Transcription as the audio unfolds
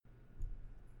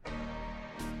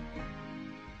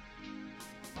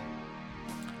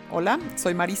Hola,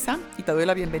 soy Marisa y te doy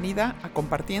la bienvenida a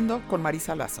Compartiendo con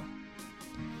Marisa Lazo.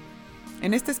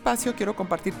 En este espacio quiero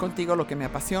compartir contigo lo que me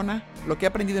apasiona, lo que he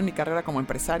aprendido en mi carrera como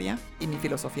empresaria y mi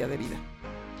filosofía de vida.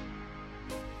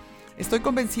 Estoy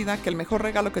convencida que el mejor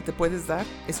regalo que te puedes dar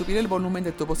es subir el volumen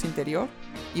de tu voz interior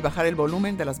y bajar el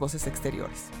volumen de las voces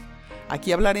exteriores.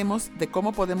 Aquí hablaremos de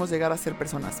cómo podemos llegar a ser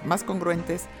personas más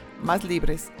congruentes, más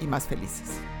libres y más felices.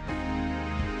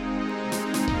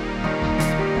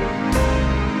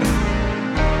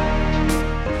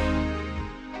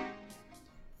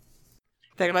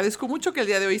 Te agradezco mucho que el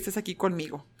día de hoy estés aquí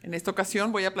conmigo. En esta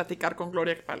ocasión voy a platicar con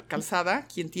Gloria Calzada,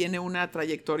 quien tiene una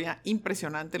trayectoria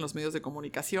impresionante en los medios de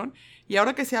comunicación y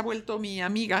ahora que se ha vuelto mi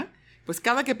amiga, pues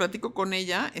cada que platico con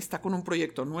ella está con un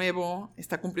proyecto nuevo,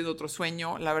 está cumpliendo otro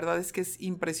sueño. La verdad es que es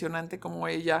impresionante cómo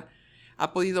ella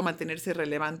ha podido mantenerse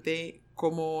relevante,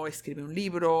 cómo escribe un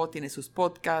libro, tiene sus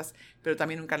podcasts, pero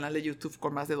también un canal de YouTube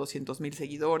con más de 200,000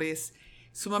 seguidores.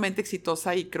 Sumamente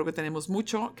exitosa y creo que tenemos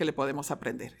mucho que le podemos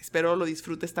aprender. Espero lo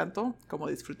disfrutes tanto como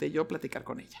disfruté yo platicar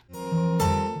con ella.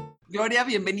 Gloria,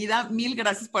 bienvenida. Mil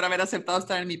gracias por haber aceptado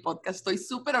estar en mi podcast. Estoy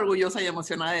súper orgullosa y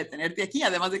emocionada de tenerte aquí,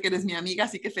 además de que eres mi amiga,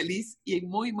 así que feliz y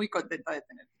muy, muy contenta de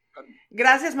tenerte conmigo.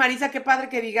 Gracias, Marisa, qué padre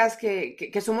que digas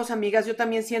que somos amigas. Yo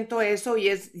también siento eso y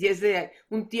es de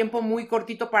un tiempo muy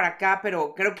cortito para acá,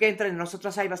 pero creo que entre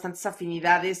nosotras hay bastantes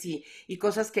afinidades y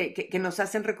cosas que nos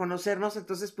hacen reconocernos.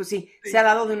 Entonces, pues sí, se ha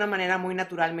dado de una manera muy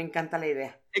natural. Me encanta la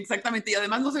idea. Exactamente, y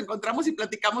además nos encontramos y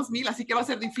platicamos mil, así que va a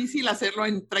ser difícil hacerlo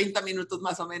en 30 minutos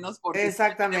más o menos, porque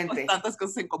tenemos tantas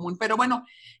cosas en común. Pero bueno,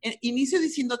 inicio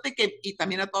diciéndote que, y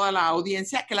también a toda la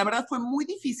audiencia, que la verdad fue muy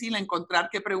difícil encontrar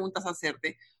qué preguntas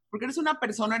hacerte, porque eres una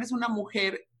persona, eres una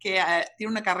mujer que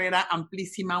tiene una carrera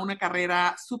amplísima, una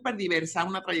carrera súper diversa,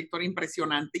 una trayectoria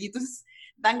impresionante, y entonces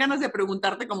dan ganas de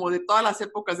preguntarte como de todas las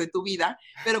épocas de tu vida,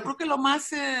 pero creo que lo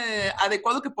más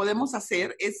adecuado que podemos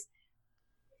hacer es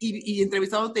y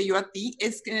entrevistándote yo a ti,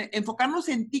 es que enfocarnos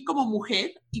en ti como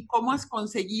mujer y cómo has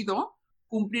conseguido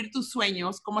cumplir tus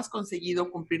sueños, cómo has conseguido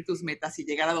cumplir tus metas y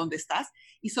llegar a donde estás,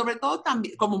 y sobre todo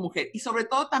también como mujer, y sobre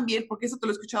todo también, porque eso te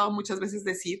lo he escuchado muchas veces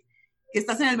decir, que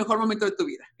estás en el mejor momento de tu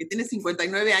vida, que tienes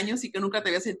 59 años y que nunca te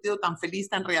habías sentido tan feliz,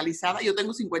 tan realizada. Yo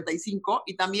tengo 55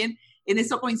 y también en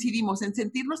eso coincidimos, en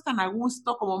sentirnos tan a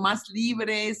gusto, como más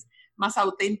libres, más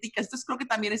auténticas. Entonces creo que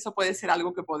también eso puede ser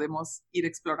algo que podemos ir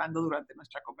explorando durante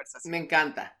nuestra conversación. Me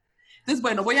encanta. Entonces,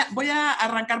 bueno, voy a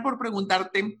arrancar por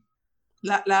preguntarte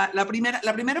la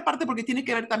primera parte, porque tiene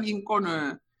que ver también con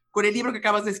el libro que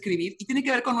acabas de escribir y tiene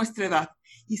que ver con nuestra edad.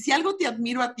 Y si algo te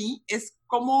admiro a ti es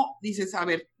cómo dices, a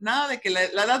ver, nada de que la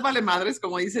edad vale madres,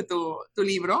 como dice tu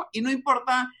libro, y no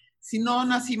importa si no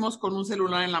nacimos con un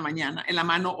celular en la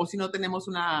mano, o si no tenemos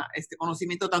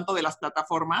conocimiento tanto de las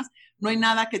plataformas, no hay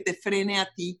nada que te frene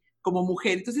a ti como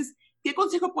mujer. Entonces, ¿qué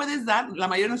consejo puedes dar? La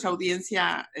mayoría de nuestra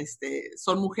audiencia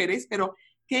son mujeres, pero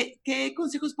 ¿qué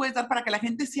consejos puedes dar para que la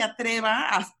gente se atreva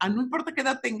a, no importa qué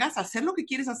edad tengas, a hacer lo que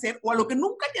quieres hacer o a lo que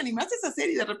nunca te animaste a hacer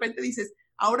y de repente dices,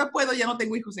 ahora puedo, ya no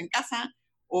tengo hijos en casa,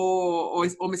 o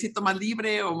me siento más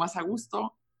libre o más a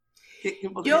gusto?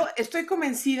 Yo estoy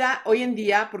convencida hoy en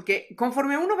día, porque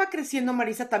conforme uno va creciendo,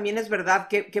 Marisa, también es verdad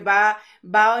que va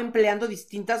empleando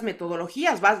distintas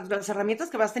metodologías. Las herramientas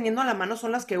que vas teniendo a la mano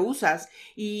son las que usas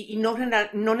y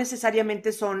no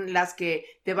necesariamente son las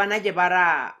que te van a llevar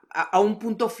a un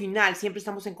punto final. Siempre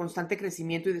estamos en constante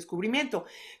crecimiento y descubrimiento.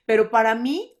 Pero para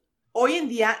mí, hoy en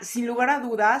día, sin lugar a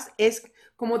dudas, es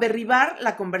como derribar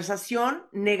la conversación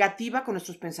negativa con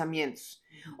nuestros pensamientos.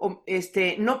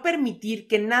 No permitir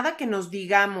que nada que nos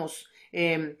digamos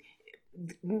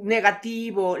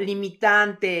negativo,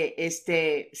 limitante,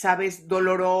 sabes,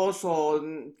 doloroso,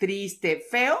 triste,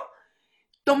 feo,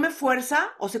 tome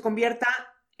fuerza o se convierta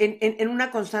en una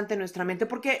constante en nuestra mente,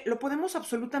 porque lo podemos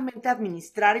absolutamente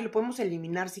administrar y lo podemos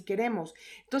eliminar si queremos.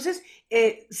 Entonces,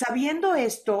 sabiendo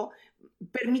esto,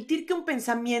 permitir que un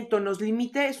pensamiento nos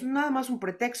limite es nada más un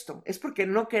pretexto, es porque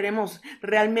no queremos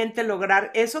realmente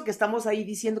lograr eso que estamos ahí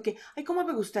diciendo que, ay, cómo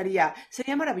me gustaría,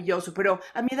 sería maravilloso, pero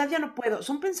a mi edad ya no puedo.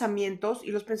 Son pensamientos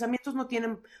y los pensamientos no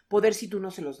tienen poder si tú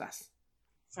no se los das.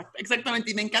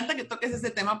 Exactamente, y me encanta que toques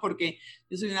este tema porque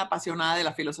yo soy una apasionada de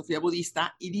la filosofía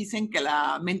budista y dicen que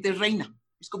la mente es reina,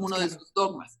 es como uno de sus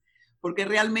dogmas, porque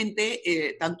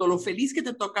realmente tanto lo feliz que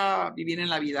te toca vivir en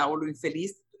la vida o lo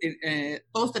infeliz,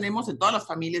 todos tenemos en todas las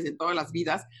familias, en todas las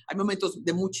vidas, hay momentos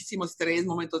de muchísimo estrés,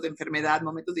 momentos de enfermedad,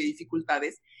 momentos de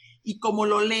dificultades, y como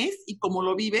lo lees y como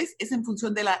lo vives es en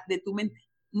función de tu mente,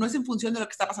 no es en función de lo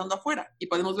que está pasando afuera, y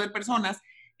podemos ver personas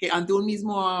que ante un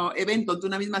mismo evento, ante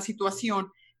una misma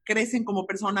situación, crecen como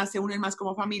personas, se unen más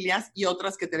como familias, y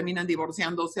otras que terminan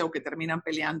divorciándose o que terminan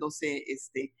peleándose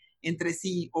entre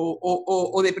sí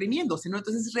o deprimiéndose, ¿no?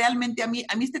 Entonces, realmente a mí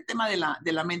este tema de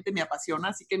la mente me apasiona,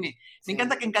 así que me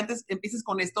encanta que empieces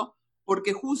con esto,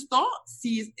 porque justo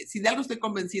si de algo estoy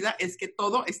convencida es que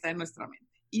todo está en nuestra mente.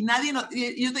 Y nadie,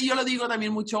 yo lo digo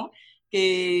también mucho,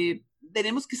 que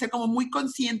tenemos que ser como muy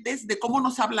conscientes de cómo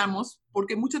nos hablamos,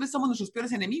 porque muchas veces somos nuestros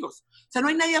peores enemigos. O sea, no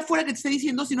hay nadie afuera que te esté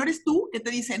diciendo, si no eres tú, que te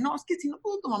dice, no, es que si no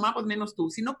pudo tu mamá, pues menos tú.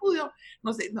 Si no pudo,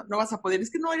 no sé, no vas a poder. Es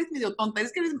que no eres medio tonta,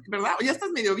 es que eres, ¿verdad? O ya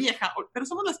estás medio vieja, pero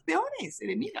somos las peores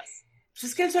enemigas. Pues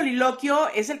es que el soliloquio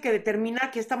es el que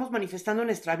determina qué estamos manifestando en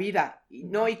nuestra vida,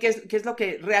 ¿no? Y qué es lo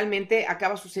que realmente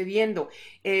acaba sucediendo.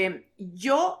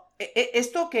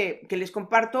 Esto que les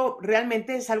comparto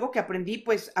realmente es algo que aprendí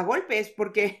pues a golpes,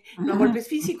 porque no a golpes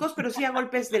físicos, pero sí a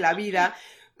golpes de la vida,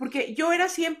 porque yo era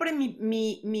siempre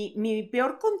mi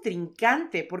peor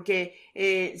contrincante, porque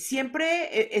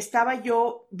siempre estaba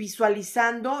yo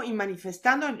visualizando y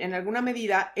manifestando en alguna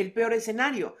medida el peor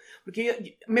escenario,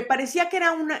 porque me parecía que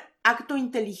era un acto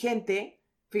inteligente,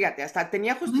 fíjate, hasta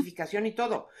tenía justificación y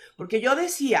todo, porque yo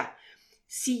decía,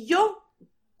 si yo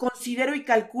considero y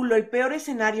calculo el peor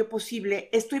escenario posible,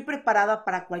 estoy preparada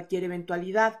para cualquier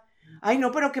eventualidad. Ay,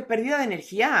 no, pero qué pérdida de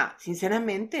energía,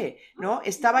 sinceramente, ¿no?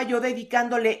 Estaba yo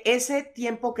dedicándole ese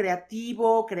tiempo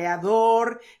creativo,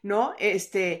 creador, ¿no?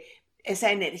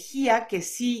 Esa energía que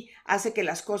sí hace que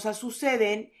las cosas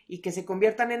suceden y que se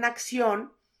conviertan en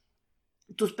acción,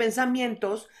 tus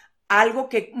pensamientos, algo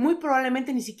que muy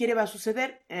probablemente ni siquiera va a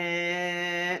suceder.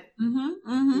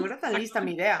 No era tan lista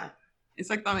mi idea.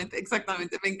 Exactamente,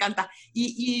 me encanta.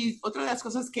 Y otra de las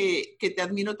cosas que te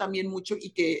admiro también mucho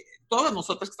y que todos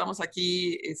nosotros que estamos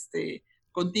aquí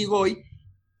contigo hoy,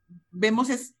 vemos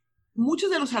es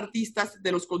muchos de los artistas,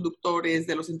 de los conductores,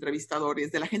 de los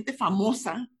entrevistadores, de la gente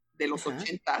famosa de los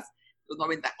 80s, los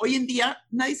 90, hoy en día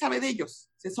nadie sabe de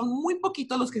ellos. O sea, son muy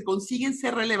poquitos los que consiguen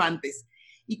ser relevantes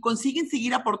y consiguen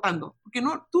seguir aportando. Porque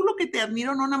no, tú lo que te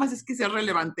admiro no nada más es que seas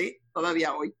relevante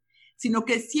todavía hoy, sino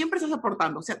que siempre estás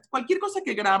aportando. O sea, cualquier cosa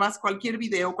que grabas, cualquier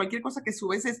video, cualquier cosa que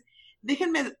subes es,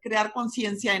 déjenme crear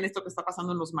conciencia en esto que está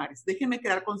pasando en los mares, déjenme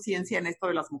crear conciencia en esto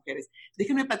de las mujeres,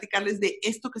 déjenme platicarles de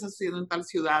esto que está sucediendo en tal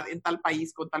ciudad, en tal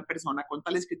país, con tal persona, con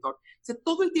tal escritor. O sea,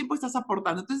 todo el tiempo estás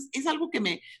aportando. Entonces, es algo que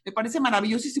me parece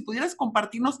maravilloso, y si pudieras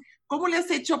compartirnos cómo le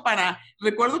has hecho para,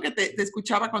 recuerdo que te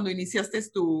escuchaba cuando iniciaste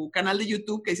tu canal de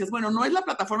YouTube, que decías, bueno, no es la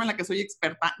plataforma en la que soy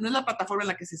experta, no es la plataforma en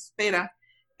la que se espera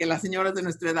que las señoras de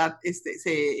nuestra edad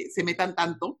se metan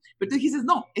tanto, pero tú dijiste,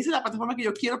 no, esa es la plataforma que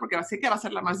yo quiero porque sé que va a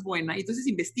ser la más buena, y entonces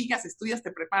investigas, estudias,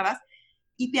 te preparas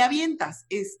y te avientas.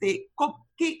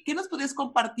 ¿Qué nos podrías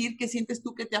compartir que sientes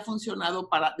tú que te ha funcionado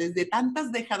para desde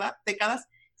tantas décadas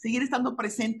seguir estando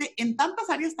presente en tantas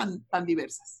áreas tan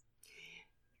diversas?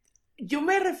 Yo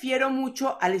me refiero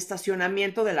mucho al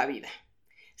estacionamiento de la vida.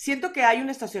 Siento que hay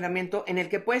un estacionamiento en el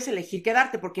que puedes elegir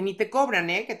quedarte, porque ni te cobran,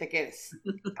 que te quedes.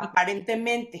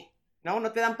 Aparentemente, ¿no?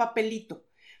 No te dan papelito.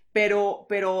 Pero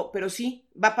sí,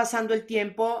 va pasando el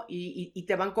tiempo y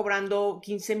te van cobrando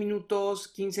 15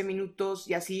 minutos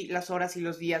y así las horas y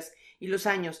los días y los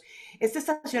años. Este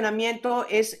estacionamiento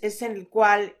es en el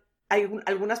cual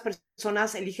algunas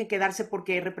personas eligen quedarse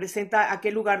porque representa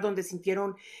aquel lugar donde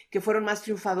sintieron que fueron más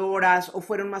triunfadoras o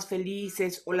fueron más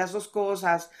felices o las dos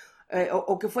cosas,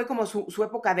 o que fue como su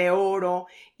época de oro,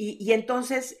 y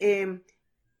entonces,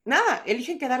 nada,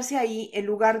 eligen quedarse ahí en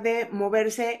lugar de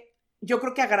moverse. Yo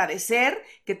creo que agradecer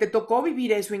que te tocó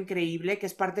vivir eso increíble, que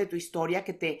es parte de tu historia,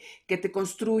 que te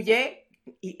construye,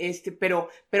 pero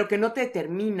que no te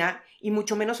determina, y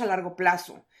mucho menos a largo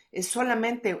plazo. Es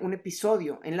solamente un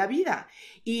episodio en la vida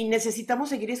y necesitamos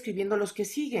seguir escribiendo los que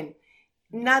siguen.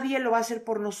 Nadie lo va a hacer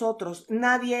por nosotros,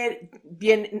 nadie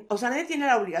tiene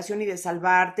la obligación ni de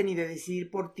salvarte, ni de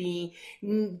decidir por ti,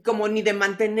 como ni de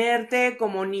mantenerte,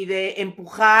 como ni de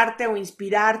empujarte o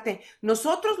inspirarte.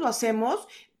 Nosotros lo hacemos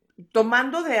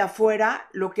tomando de afuera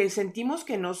lo que sentimos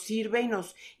que nos sirve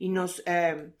y nos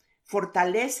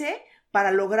fortalece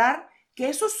para lograr que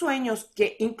esos sueños,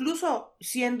 que incluso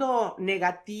siendo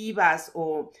negativas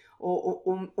o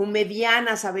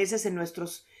medianas a veces en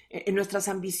nuestras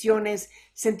ambiciones,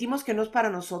 sentimos que no es para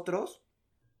nosotros,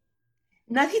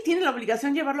 nadie tiene la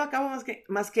obligación de llevarlo a cabo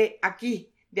más que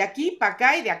aquí, de aquí para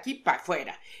acá y de aquí para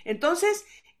afuera. Entonces,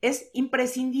 es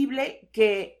imprescindible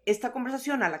que esta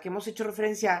conversación a la que hemos hecho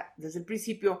referencia desde el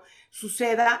principio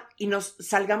suceda y nos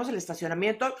salgamos del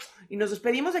estacionamiento y nos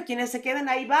despedimos de quienes se queden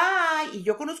ahí, bye. Y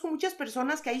yo conozco muchas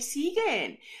personas que ahí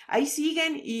siguen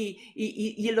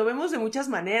y lo vemos de muchas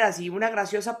maneras. Y una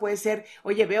graciosa puede ser,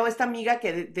 oye, veo a esta amiga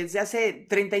que desde hace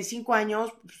 35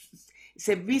 años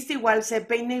se viste igual, se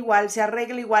peina igual, se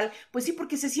arregla igual, pues sí,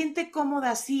 porque se siente cómoda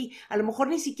así. A lo mejor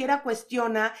ni siquiera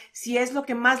cuestiona si es lo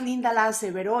que más linda la hace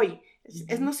ver hoy.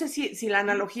 No sé si la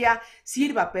analogía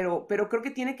sirva, pero creo que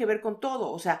tiene que ver con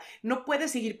todo. O sea, no puedes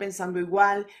seguir pensando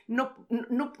igual,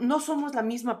 no somos la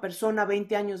misma persona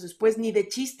 20 años después, ni de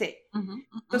chiste.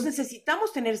 Entonces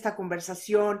necesitamos tener esta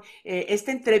conversación,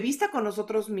 esta entrevista con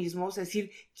nosotros mismos,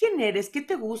 decir, ¿quién eres? ¿Qué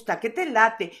te gusta? ¿Qué te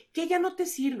late? ¿Qué ya no te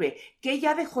sirve? ¿Qué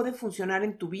ya dejó de funcionar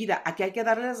en tu vida? A que hay que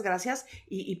darle las gracias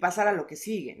y pasar a lo que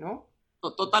sigue, ¿no?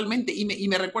 Totalmente. Y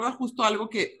me recuerda justo algo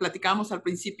que platicábamos al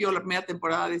principio, la primera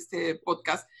temporada de este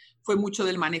podcast, fue mucho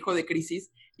del manejo de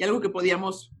crisis. Y algo que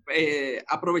podíamos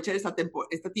aprovechar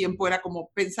este tiempo era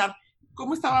como pensar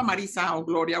cómo estaba Marisa o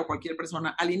Gloria o cualquier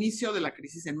persona al inicio de la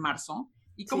crisis en marzo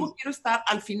y cómo quiero estar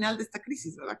al final de esta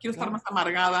crisis, ¿verdad? Quiero estar más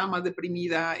amargada, más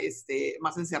deprimida,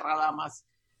 más encerrada,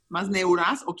 más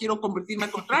neuras, o quiero convertirme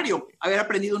al contrario, haber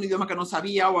aprendido un idioma que no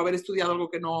sabía o haber estudiado algo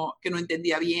que no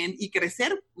entendía bien y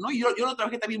crecer, ¿no? Y yo lo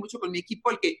trabajé también mucho con mi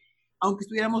equipo, el que aunque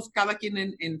estuviéramos cada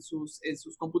quien en sus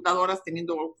computadoras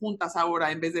teniendo juntas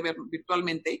ahora en vez de ver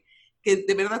virtualmente, que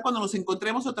de verdad cuando nos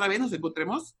encontremos otra vez, nos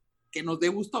encontremos que nos dé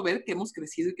gusto ver que hemos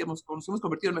crecido y que nos hemos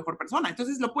convertido en mejor persona.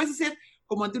 Entonces lo puedes hacer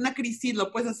como ante una crisis,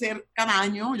 lo puedes hacer cada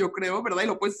año, yo creo, ¿verdad? Y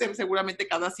lo puedes hacer seguramente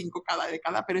cada 5, cada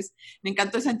década, pero me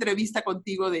encantó esa entrevista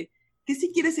contigo de qué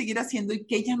si quieres seguir haciendo y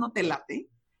qué ya no te late,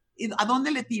 y a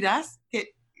dónde le tiras,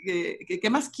 qué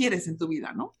más quieres en tu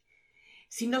vida, ¿no?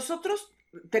 Si nosotros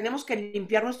tenemos que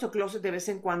limpiar nuestro closet de vez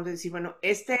en cuando y decir, bueno,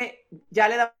 ya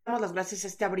le damos las gracias a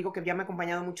este abrigo que ya me ha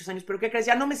acompañado muchos años, pero ¿qué crees?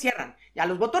 Ya no me cierran, ya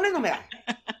los botones no me dan.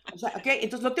 O sea, ¿ok?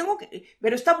 Entonces lo tengo que,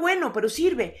 pero está bueno, pero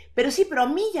sirve, pero sí, pero a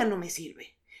mí ya no me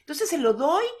sirve. Entonces se lo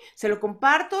doy, se lo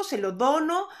comparto, se lo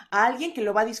dono a alguien que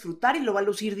lo va a disfrutar y lo va a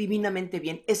lucir divinamente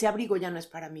bien. Ese abrigo ya no es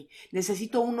para mí.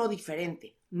 Necesito uno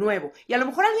diferente, nuevo. Y a lo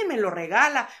mejor alguien me lo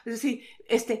regala. Es decir,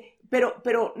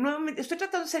 pero nuevamente estoy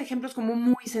tratando de hacer ejemplos como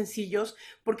muy sencillos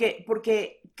porque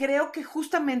creo que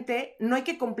justamente no hay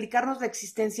que complicarnos la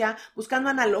existencia buscando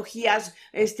analogías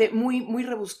muy, muy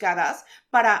rebuscadas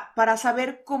para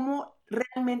saber cómo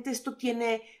realmente esto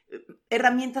tiene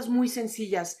herramientas muy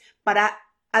sencillas para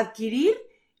adquirir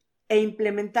e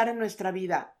implementar en nuestra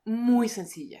vida, muy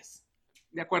sencillas.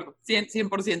 De acuerdo,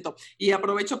 100%. Y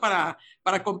aprovecho para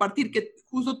compartir que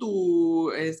justo tu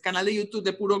canal de YouTube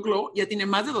de Puro Glow ya tiene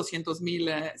más de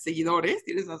 200,000 seguidores,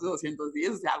 tienes más de 210,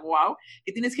 o sea, wow,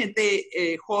 que tienes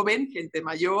gente joven, gente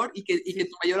mayor y que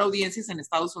tu mayor audiencia es en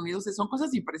Estados Unidos. Son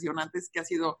cosas impresionantes que has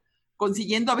ido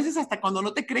consiguiendo, a veces hasta cuando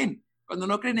no te creen, cuando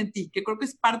no creen en ti, que creo que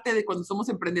es parte de cuando somos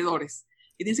emprendedores,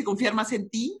 que tienes que confiar más en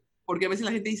ti, porque a veces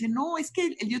la gente dice, no, es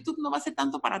que el YouTube no va a ser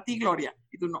tanto para ti, Gloria.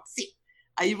 Y tú, no, sí,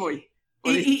 ahí voy.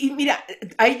 Y mira,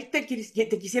 ahí te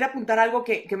quisiera apuntar algo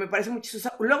que me parece muy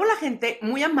chistoso. Luego la gente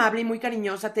muy amable y muy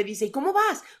cariñosa te dice, ¿y cómo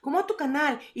vas? ¿Cómo va tu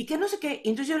canal? Y que no sé qué. Y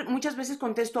entonces yo muchas veces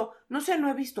contesto, no sé, no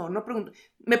he visto, no pregunto.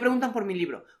 Me preguntan por mi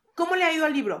libro. ¿Cómo le ha ido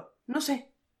al libro? No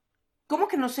sé. ¿Cómo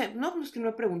que no sé? No es que no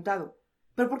he preguntado.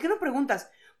 ¿Pero por qué no preguntas?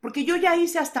 Porque yo ya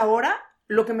hice hasta ahora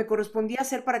lo que me correspondía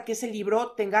hacer para que ese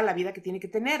libro tenga la vida que tiene que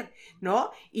tener,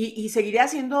 ¿no? Y seguiré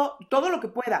haciendo todo lo que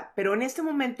pueda, pero en este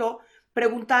momento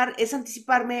preguntar es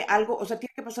anticiparme algo, o sea,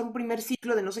 tiene que pasar un primer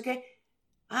ciclo de no sé qué.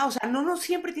 O sea, no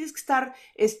siempre tienes que estar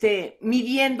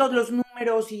midiendo los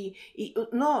números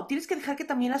no, tienes que dejar que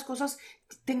también las cosas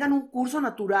tengan un curso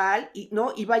natural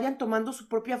y vayan tomando su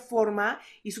propia forma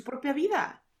y su propia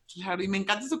vida. Claro, y me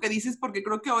encanta eso que dices porque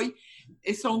creo que hoy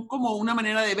son como una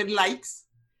manera de ver likes,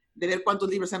 de ver cuántos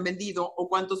libros se han vendido o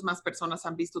cuántas más personas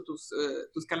han visto tus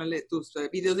canales, tus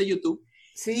videos de YouTube.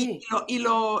 Sí. Y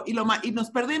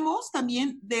nos perdemos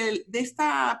también de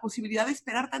esta posibilidad de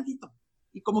esperar tantito.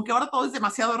 Y como que ahora todo es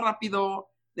demasiado rápido,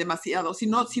 demasiado. Si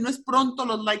no es pronto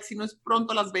los likes, si no es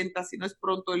pronto las ventas, si no es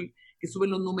pronto el que suben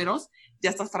los números, ya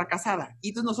estás fracasada. Y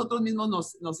entonces nosotros mismos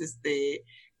nos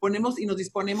ponemos y nos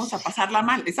disponemos a pasarla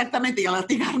mal, exactamente, y a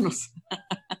latigarnos.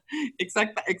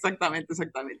 Exactamente.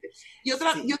 Y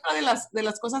otra de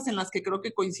las cosas en las que creo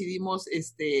que coincidimos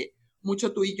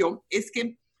mucho tú y yo es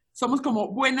que somos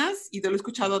como buenas, y te lo he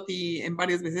escuchado a ti en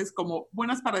varias veces, como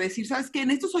buenas para decir, ¿sabes qué? En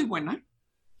esto soy buena,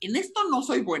 en esto no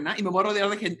soy buena, y me voy a rodear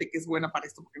de gente que es buena para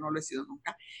esto, porque no lo he sido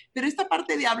nunca, pero esta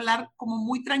parte de hablar como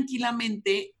muy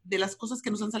tranquilamente de las cosas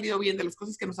que nos han salido bien, de las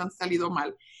cosas que nos han salido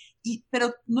mal,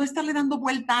 pero no estarle dando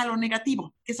vuelta a lo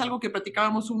negativo, que es algo que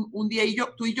platicábamos un día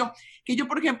tú y yo, que yo,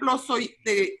 por ejemplo,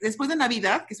 después de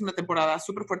Navidad, que es una temporada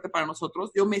súper fuerte para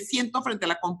nosotros, yo me siento frente a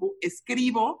la compu,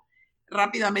 escribo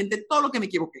rápidamente todo lo que me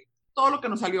equivoqué, todo lo que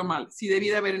nos salió mal. Si debí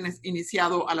de haber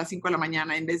iniciado a las 5 de la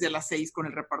mañana en vez de a las 6 con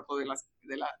el reparto de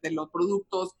los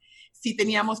productos, si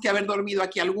teníamos que haber dormido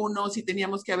aquí algunos, si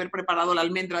teníamos que haber preparado la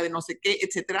almendra de no sé qué,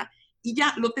 etcétera. Y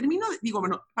ya lo termino, digo,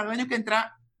 bueno, para el año que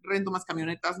entra rento más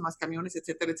camionetas, más camiones,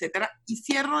 etcétera, etcétera, y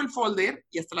cierro el folder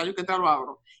y hasta el año que entra lo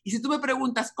abro. Y si tú me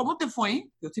preguntas, ¿cómo te fue?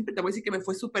 Yo siempre te voy a decir que me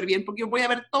fue súper bien, porque yo voy a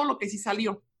ver todo lo que sí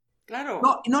salió. Claro.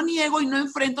 No niego y no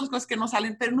enfrento las cosas que no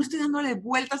salen, pero no estoy dándole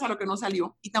vueltas a lo que no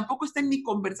salió y tampoco está en mi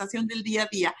conversación del día a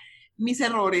día mis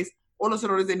errores o los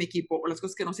errores de mi equipo o las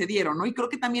cosas que no se dieron, ¿no? Y creo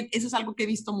que también eso es algo que he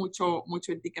visto mucho,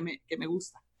 mucho en ti que me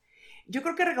gusta. Yo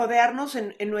creo que regodearnos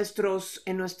en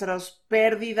nuestras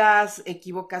pérdidas,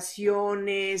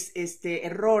 equivocaciones,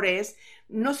 errores,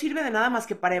 no sirve de nada más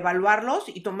que para evaluarlos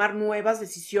y tomar nuevas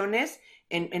decisiones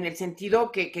en el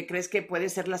sentido que crees que puede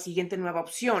ser la siguiente nueva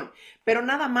opción, pero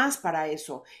nada más para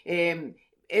eso.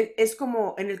 Es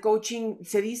como en el coaching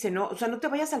se dice, ¿no? O sea, no te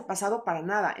vayas al pasado para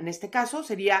nada. En este caso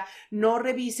sería no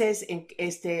revises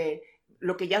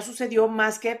lo que ya sucedió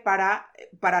más que para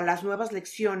las nuevas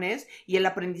lecciones y el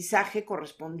aprendizaje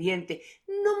correspondiente.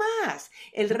 No más.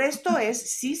 El resto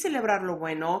es sí celebrar lo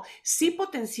bueno, sí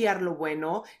potenciar lo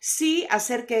bueno, sí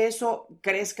hacer que eso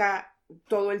crezca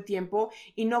todo el tiempo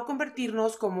y no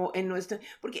convertirnos como en nuestra...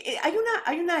 Porque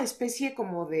hay una especie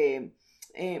como de...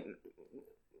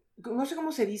 no sé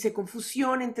cómo se dice,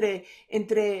 confusión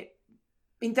entre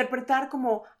interpretar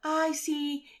como, ay,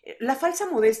 sí, la falsa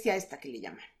modestia esta que le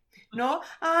llaman. ¿No?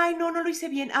 Ay, no, no lo hice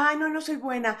bien. Ay, no, no soy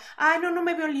buena. Ay, no, no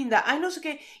me veo linda. Ay, no sé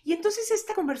qué. Y entonces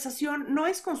esta conversación no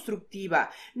es constructiva,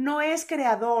 no es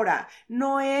creadora,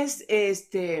 no es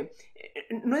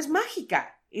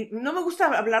mágica. Y no me gusta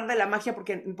hablar de la magia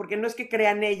porque no es que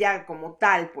crean ella como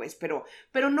tal, pues, pero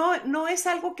no es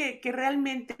algo que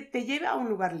realmente te lleve a un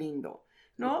lugar lindo.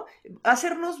 ¿No?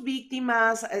 Hacernos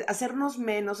víctimas, hacernos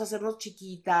menos, hacernos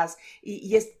chiquitas,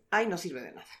 ay, no sirve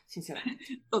de nada,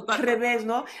 sinceramente. Total. Al revés,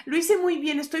 ¿no? Lo hice muy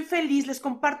bien, estoy feliz, les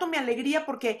comparto mi alegría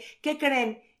porque, ¿qué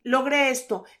creen? Logré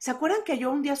esto. ¿Se acuerdan que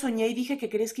yo un día soñé y dije que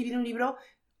quería escribir un libro?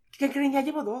 ¿Qué creen? Ya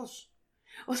llevo 2.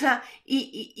 O sea,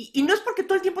 y no es porque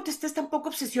todo el tiempo te estés tampoco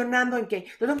obsesionando en que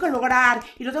lo tengo que lograr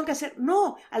y lo tengo que hacer.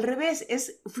 No, al revés,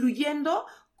 es fluyendo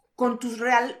con tu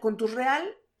real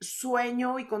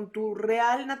sueño y con tu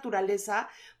real naturaleza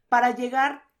para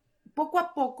llegar poco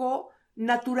a poco,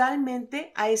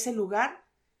 naturalmente, a ese lugar,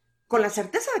 con la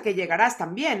certeza de que llegarás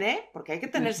también, ¿eh? Porque hay que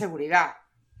tener seguridad.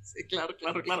 Sí, claro,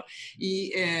 claro, claro.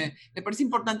 Y me parece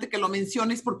importante que lo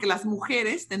menciones porque las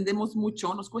mujeres tendemos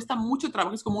mucho, nos cuesta mucho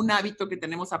trabajo, es como un hábito que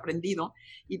tenemos aprendido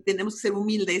y tenemos que ser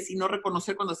humildes y no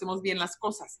reconocer cuando hacemos bien las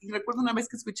cosas. Y recuerdo una vez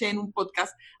que escuché en un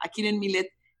podcast aquí en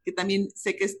Milet, que también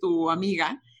sé que es tu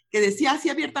amiga, que decía así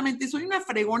abiertamente, soy una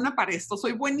fregona para esto,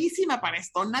 soy buenísima para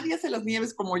esto, nadie hace las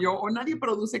nieves como yo o nadie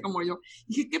produce como yo.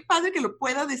 Y dije, qué padre que lo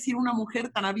pueda decir una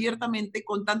mujer tan abiertamente,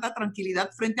 con tanta tranquilidad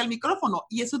frente al micrófono.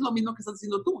 Y eso es lo mismo que estás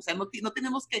diciendo tú, o sea, no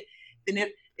tenemos que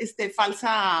tener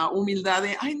falsa humildad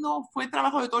de, ay, no, fue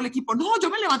trabajo de todo el equipo. No, yo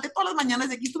me levanté todas las mañanas,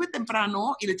 de aquí estuve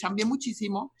temprano y le chambié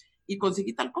muchísimo y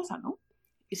conseguí tal cosa, ¿no?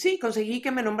 Y sí, conseguí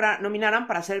que me nominaran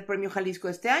para hacer el premio Jalisco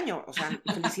este año. O sea,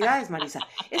 felicidades, Marisa.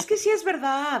 Es que sí es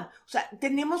verdad. O sea,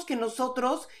 tenemos que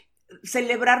nosotros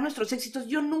celebrar nuestros éxitos.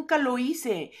 Yo nunca lo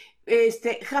hice.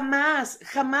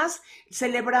 Jamás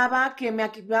celebraba que me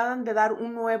acababan de dar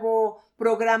un nuevo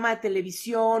programa de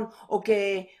televisión o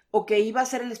que iba a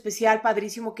ser el especial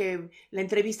padrísimo que la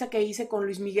entrevista que hice con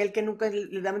Luis Miguel, que nunca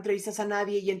le daba entrevistas a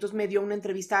nadie y entonces me dio una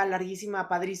entrevista larguísima,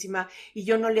 padrísima y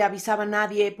yo no le avisaba a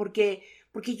nadie porque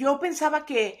yo pensaba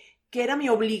que era mi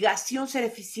obligación ser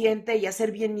eficiente y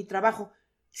hacer bien mi trabajo.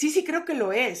 Sí, creo que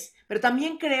lo es, pero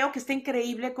también creo que está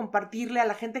increíble compartirle a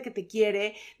la gente que te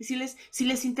quiere, decirles, si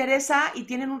les interesa y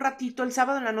tienen un ratito, el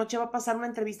sábado en la noche va a pasar una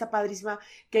entrevista padrísima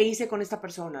que hice con esta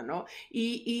persona, ¿no?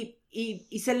 Y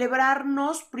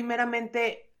celebrarnos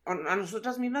primeramente a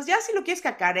nosotras mismas, ya si lo quieres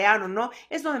cacarear o no,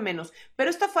 es lo de menos, pero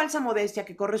esta falsa modestia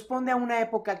que corresponde a una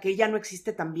época que ya no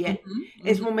existe también,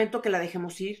 es momento que la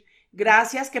dejemos ir.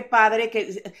 Gracias, qué padre,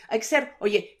 que hay que ser,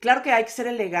 oye, claro que hay que ser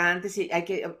elegantes y hay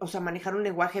que, o sea, manejar un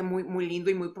lenguaje muy, muy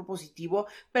lindo y muy propositivo,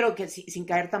 pero que sin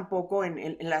caer tampoco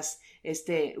en las,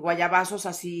 guayabazos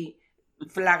así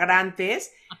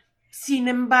flagrantes. Sin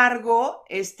embargo,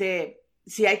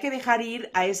 sí hay que dejar ir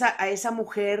a esa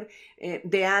mujer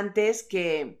de antes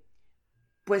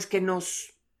pues que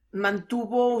nos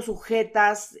mantuvo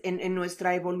sujetas en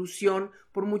nuestra evolución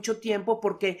por mucho tiempo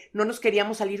porque no nos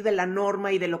queríamos salir de la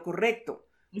norma y de lo correcto.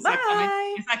 Exactamente,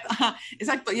 Bye. exacto,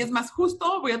 exacto. Y es más,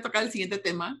 justo voy a tocar el siguiente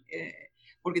tema,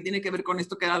 porque tiene que ver con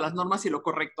esto que eran las normas y lo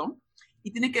correcto,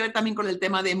 y tiene que ver también con el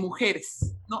tema de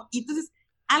mujeres, ¿no? Y entonces,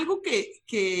 algo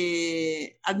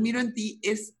que admiro en ti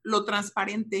es lo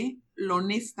transparente, lo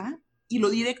honesta y lo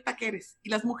directa que eres. Y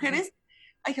las mujeres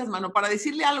ay, Jasmano, para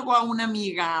decirle algo a una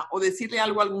amiga o decirle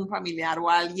algo a algún familiar o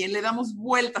a alguien, le damos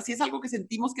vueltas. Si es algo que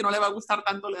sentimos que no le va a gustar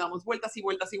tanto, le damos vueltas y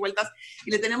vueltas y vueltas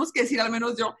y le tenemos que decir, al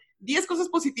menos yo, 10 cosas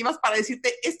positivas para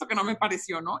decirte esto que no me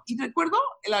pareció, ¿no? Y recuerdo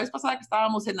la vez pasada que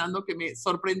estábamos cenando que me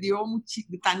sorprendió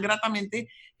tan gratamente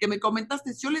que me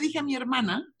comentaste, yo le dije a mi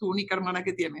hermana, tu única hermana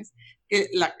que tienes,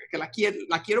 que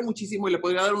la quiero muchísimo y le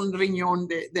podría dar un riñón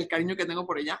del cariño que tengo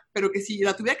por ella, pero que si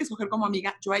la tuviera que escoger como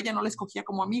amiga, yo a ella no la escogía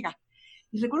como amiga.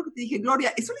 Y recuerdo que te dije,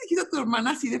 Gloria, ¿eso le dijiste a tu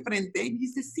hermana así de frente? Y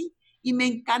dijiste, sí. Y me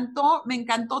encantó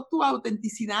tu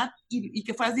autenticidad y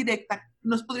que fueras directa.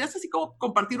 ¿Nos podrías así como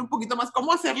compartir un poquito más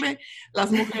cómo hacerle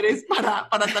las mujeres para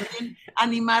también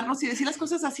animarnos y decir las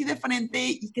cosas así de frente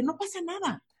y que no pasa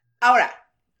nada? Ahora,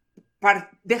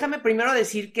 déjame primero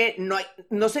decir que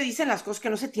no se dicen las cosas que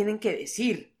no se tienen que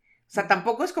decir. O sea,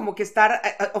 tampoco es como que estar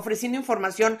ofreciendo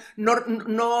información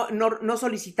no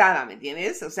solicitada, ¿me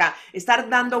entiendes? O sea, estar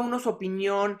dando a uno su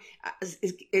opinión,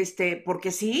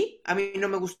 porque sí, a mí no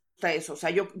me gusta eso. O sea,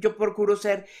 yo procuro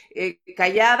ser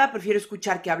callada, prefiero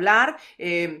escuchar que hablar.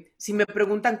 Si me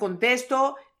preguntan,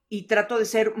 contesto y trato de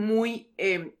ser muy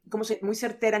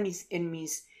certera en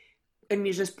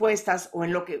mis respuestas o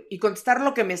y contestar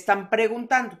lo que me están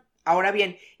preguntando. Ahora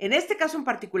bien, en este caso en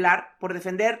particular, por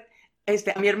defender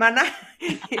a mi hermana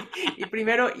y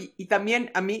primero y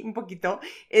también a mí un poquito,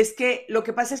 es que lo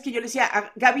que pasa es que yo le decía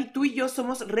a Gaby, tú y yo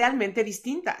somos realmente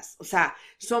distintas. O sea,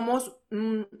 somos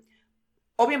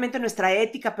obviamente nuestra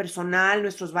ética personal,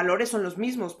 nuestros valores son los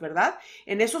mismos, ¿verdad?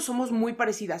 En eso somos muy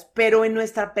parecidas, pero en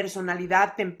nuestra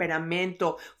personalidad,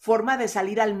 temperamento, forma de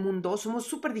salir al mundo, somos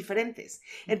súper diferentes.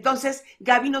 Entonces,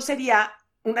 Gaby no sería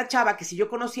una chava que si yo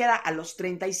conociera a los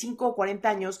 35 o 40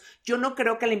 años, yo no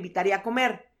creo que la invitaría a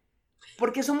comer,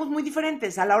 porque somos muy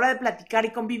diferentes a la hora de platicar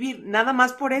y convivir, nada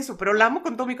más por eso, pero la amo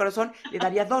con todo mi corazón, le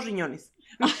daría 2 riñones.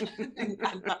 Me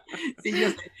encanta. Sí, yo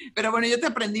sé. Pero bueno, yo te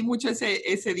aprendí mucho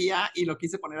ese día y lo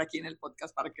quise poner aquí en el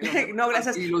podcast para que no,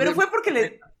 gracias. Pero fue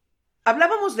porque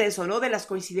hablábamos de eso, ¿no? De las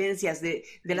coincidencias, de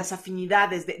las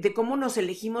afinidades, de cómo nos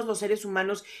elegimos los seres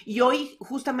humanos. Y hoy,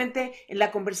 justamente en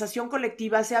la conversación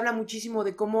colectiva, se habla muchísimo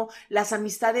de cómo a las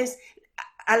amistades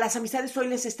hoy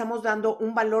les estamos dando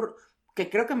un valor que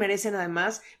creo que merecen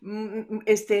además,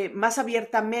 más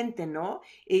abiertamente, ¿no?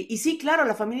 Y sí, claro,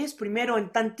 la familia es primero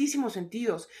en tantísimos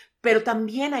sentidos, pero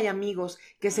también hay amigos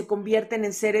que se convierten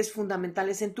en seres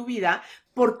fundamentales en tu vida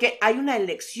porque hay una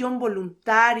elección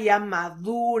voluntaria,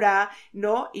 madura,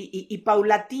 ¿no? Y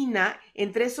paulatina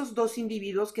entre esos dos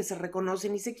individuos que se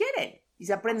reconocen y se quieren y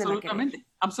se aprenden a querer.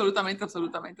 Absolutamente.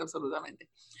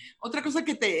 Otra cosa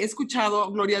que te he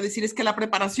escuchado, Gloria, decir es que la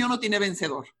preparación no tiene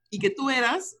vencedor y que tú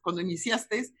eras, cuando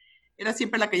iniciaste, eras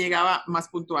siempre la que llegaba más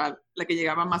puntual, la que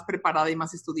llegaba más preparada y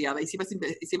más estudiada. Y si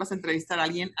ibas a entrevistar a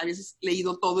alguien, habías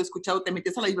leído todo, escuchado, te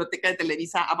metías a la biblioteca de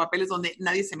Televisa, a papeles donde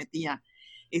nadie se metía.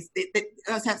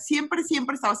 O sea, siempre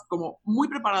estabas como muy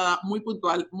preparada, muy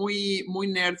puntual, muy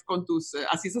nerd con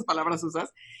así esas palabras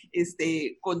usas,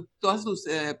 con todas tus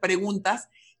preguntas.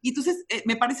 Y entonces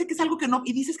me parece que es algo que no,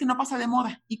 y dices que no pasa de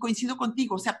moda, y coincido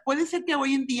contigo. O sea, puede ser que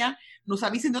hoy en día nos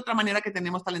avisen de otra manera que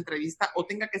tenemos tal entrevista, o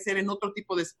tenga que ser en otro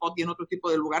tipo de spot y en otro tipo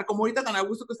de lugar, como ahorita tan a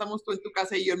gusto que estamos tú en tu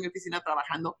casa y yo en mi oficina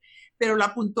trabajando, pero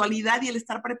la puntualidad y el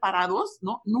estar preparados,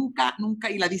 ¿no? Nunca,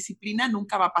 y la disciplina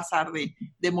nunca va a pasar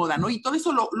de moda, ¿no? Y todo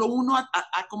eso lo uno a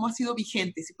cómo ha sido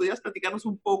vigente. Si pudieras platicarnos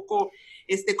un poco,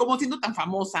 cómo siendo tan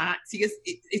famosa, sigues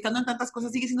estando en tantas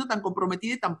cosas, sigues siendo tan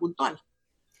comprometida y tan puntual.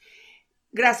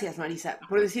 Gracias, Marisa,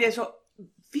 por decir eso.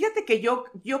 Fíjate que yo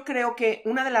creo que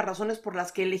una de las razones por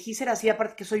las que elegí ser así,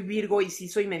 aparte que soy Virgo y sí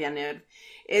soy media nerd,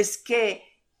 es que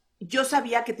yo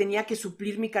sabía que tenía que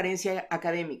suplir mi carencia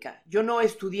académica. Yo no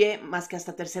estudié más que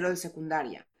hasta tercero de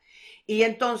secundaria. Y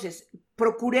entonces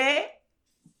procuré,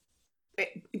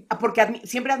 porque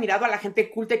siempre he admirado a la gente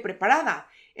culta y preparada.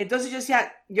 Entonces yo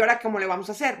decía, ¿y ahora cómo le vamos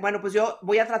a hacer? Bueno, pues yo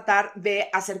voy a tratar de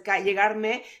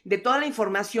llegarme de toda la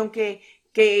información que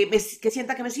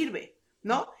sienta que me sirve,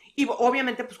 ¿no? Y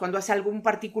obviamente, pues cuando hace algún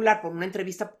particular por una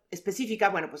entrevista específica,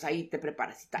 bueno, pues ahí te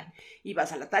preparas y tal. Y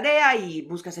vas a la tarea y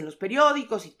buscas en los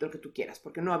periódicos y lo que tú quieras,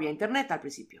 porque no había internet al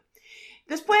principio.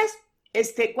 Después,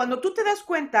 cuando tú te das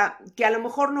cuenta que a lo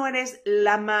mejor no eres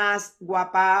la más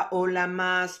guapa o la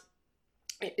más,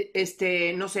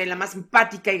 no sé, la más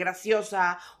simpática y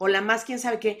graciosa o la más quién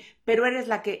sabe qué, pero eres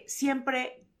la que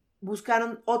siempre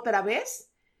buscaron otra vez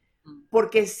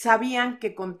porque sabían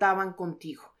que contaban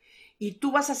contigo. Y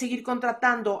tú vas a seguir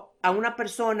contratando a una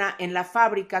persona en la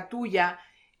fábrica tuya,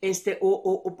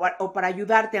 o para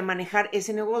ayudarte a manejar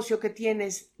ese negocio que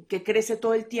tienes, que crece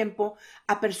todo el tiempo,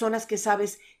 a personas que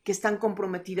sabes que están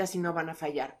comprometidas y no van a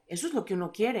fallar. Eso es lo que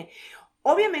uno quiere.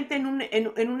 obviamente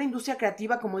en una industria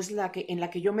creativa como es en la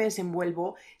que yo me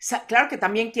desenvuelvo, claro que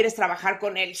también quieres trabajar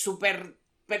con el súper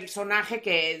personaje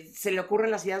que se le ocurren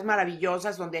las ideas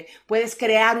maravillosas, donde puedes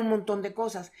crear un montón de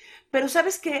cosas. Pero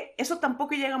 ¿sabes qué? Eso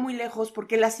tampoco llega muy lejos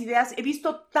porque las ideas, he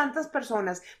visto tantas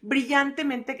personas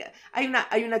brillantemente,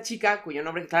 hay una chica cuyo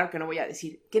nombre claro que no voy a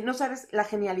decir, que no sabes la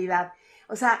genialidad.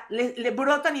 O sea, le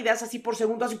brotan ideas así por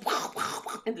segundo, así.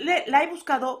 La he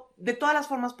buscado de todas las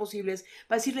formas posibles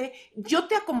para decirle, yo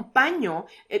te acompaño,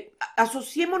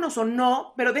 asociémonos o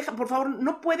no, pero deja, por favor,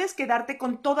 no puedes quedarte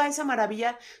con toda esa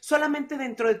maravilla solamente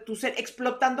dentro de tu ser,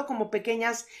 explotando como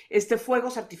pequeñas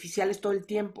fuegos artificiales todo el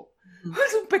tiempo.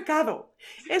 Es un pecado,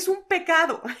 es un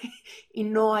pecado. Y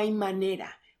no hay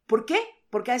manera. ¿Por qué?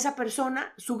 Porque a esa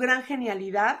persona, su gran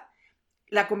genialidad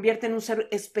la convierte en un ser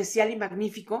especial y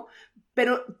magnífico,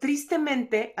 pero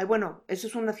tristemente, bueno, eso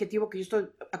es un adjetivo que yo estoy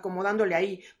acomodándole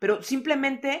ahí, pero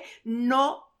simplemente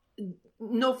no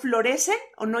florecen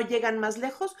o no llegan más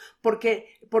lejos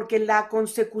porque la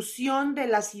consecución de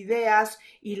las ideas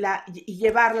y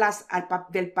llevarlas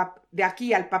de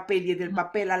aquí al papel y del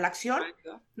papel a la acción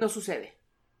no sucede.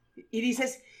 Y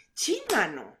dices,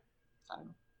 chímano.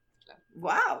 Claro, claro.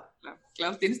 Wow.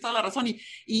 Claro, tienes toda la razón.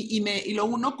 Y lo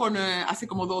uno con, hace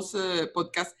como 2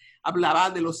 podcasts, hablaba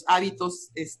de los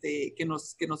hábitos que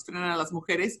nos frenan a las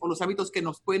mujeres o los hábitos que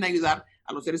nos pueden ayudar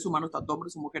a los seres humanos, tanto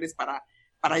hombres o mujeres,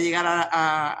 para llegar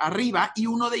arriba. Y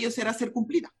uno de ellos era ser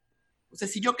cumplida. O sea,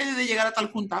 si yo quedé de llegar a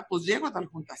tal junta, pues llego a tal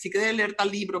junta. Si quedé de leer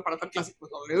tal libro para tal clase, pues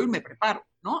lo leo y me preparo,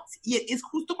 ¿no? Y es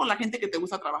justo con la gente que te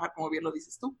gusta trabajar, como bien lo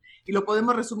dices tú. Y lo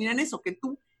podemos resumir en eso, que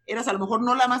tú eras a lo mejor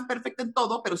no la más perfecta en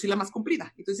todo, pero sí la más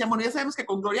cumplida. Y tú decías, bueno, ya sabemos que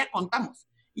con Gloria contamos.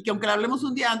 Y que aunque la hablemos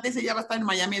un día antes, ella va a estar en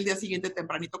Miami el día siguiente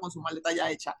tempranito con su maleta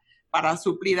ya hecha para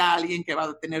suplir a alguien que va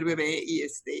a tener bebé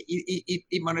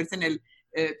y ponerse en el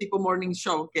tipo morning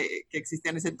show que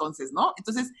existía en ese entonces, ¿no?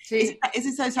 Entonces, sí. es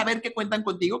ese saber que cuentan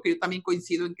contigo, que yo también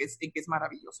coincido en que es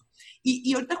maravilloso.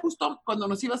 Y ahorita justo cuando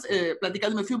nos ibas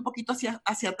platicando, me fui un poquito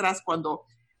hacia atrás cuando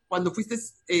fuiste,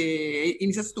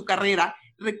 iniciaste tu carrera.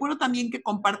 Recuerdo también que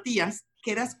compartías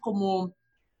que eras como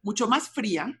mucho más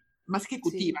fría, más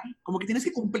ejecutiva, sí. Como que tienes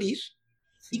que cumplir.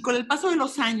 Sí. Y con el paso de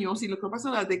los años y lo que paso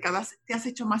de las décadas, te has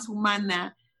hecho más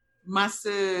humana, más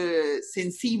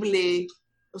sensible.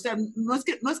 O sea, no es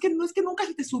que nunca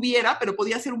se te subiera, pero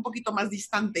podía ser un poquito más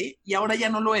distante y ahora ya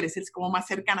no lo eres como más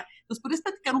cercana. ¿Nos puedes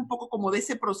platicar un poco como de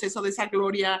ese proceso, de esa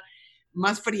Gloria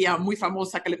más fría, muy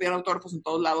famosa, que le piden autógrafos en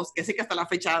todos lados, que sé que hasta la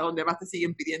fecha donde vas te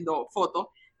siguen pidiendo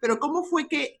foto, pero cómo fue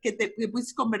que te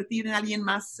pudiste convertir en alguien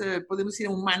más, podemos decir,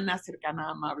 humana,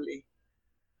 cercana, amable?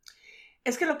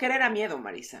 Es que lo que era miedo,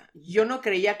 Marisa. Yo no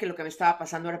creía que lo que me estaba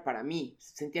pasando era para mí.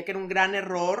 Sentía que era un gran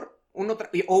error,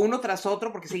 uno tras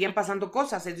otro, porque seguían pasando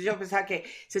cosas. Entonces yo pensaba que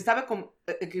se estaba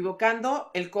equivocando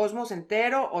el cosmos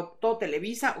entero, o todo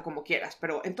Televisa, o como quieras.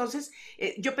 Pero entonces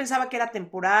yo pensaba que era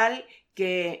temporal,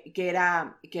 que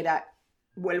era,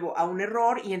 vuelvo a un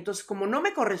error, y entonces como no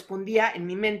me correspondía en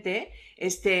mi mente,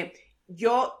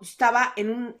 yo estaba en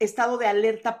un estado de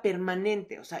alerta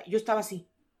permanente. O sea, yo estaba así.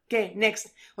 ¿Qué?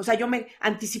 Next. O sea, yo me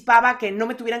anticipaba que no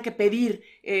me tuvieran que pedir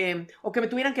o que me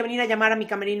tuvieran que venir a llamar a mi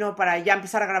camerino para ya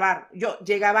empezar a grabar. Yo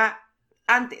llegaba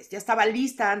antes, ya estaba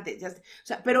lista antes. O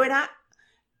sea, pero era,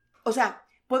 o sea,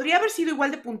 podría haber sido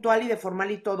igual de puntual y de formal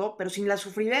y todo, pero sin la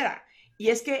sufridera.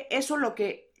 Y es que eso lo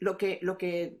que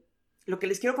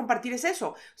les quiero compartir es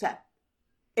eso. O sea,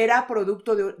 era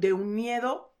producto de un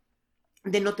miedo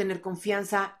de no tener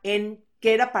confianza en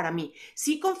qué era para mí.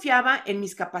 Sí confiaba en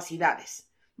mis capacidades,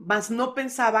 mas no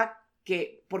pensaba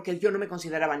que, porque yo no me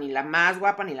consideraba ni la más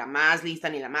guapa, ni la más lista,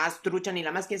 ni la más trucha, ni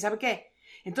la más quién sabe qué.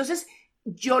 Entonces,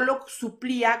 yo lo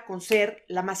suplía con ser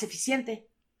la más eficiente,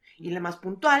 y la más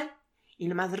puntual, y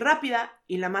la más rápida,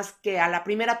 y la más que a la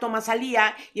primera toma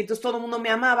salía, y entonces todo el mundo me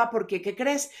amaba porque, ¿qué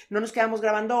crees? No nos quedamos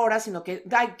grabando horas, sino que,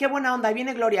 ay, qué buena onda, ahí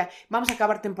viene Gloria, vamos a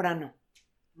acabar temprano.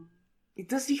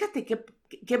 Entonces, fíjate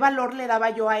qué valor le daba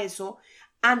yo a eso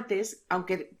antes,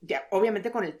 aunque ya,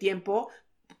 obviamente con el tiempo,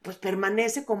 pues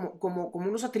permanece como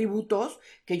unos atributos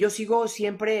que yo sigo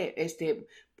siempre,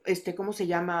 ¿cómo se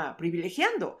llama?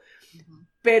 Privilegiando. Uh-huh.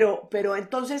 Pero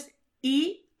entonces,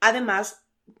 y además,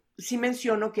 sí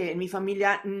menciono que en mi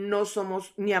familia no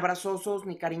somos ni abrazosos,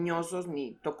 ni cariñosos,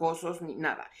 ni tocosos, ni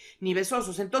nada, ni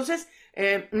besosos. Entonces,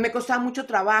 me costaba mucho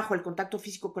trabajo el contacto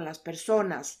físico con las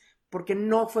personas, porque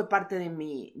no fue parte de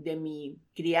mi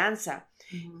crianza.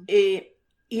 Uh-huh.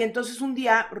 Y entonces un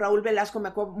día Raúl Velasco, me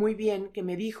acuerdo muy bien, que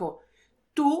me dijo,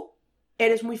 tú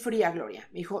eres muy fría, Gloria.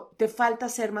 Me dijo, te falta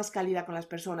ser más cálida con las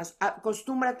personas.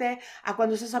 Acostúmbrate a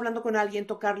cuando estés hablando con alguien,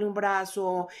 tocarle un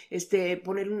brazo,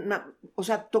 poner o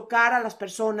sea, tocar a las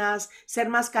personas, ser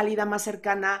más cálida, más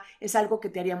cercana, es algo que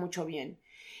te haría mucho bien.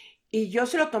 Y yo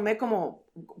se lo tomé como,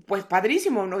 pues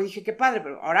padrísimo, no dije qué padre,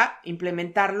 pero ahora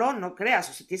implementarlo, no creas,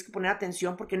 o sea, tienes que poner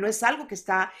atención porque no es algo que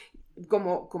está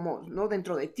como ¿no?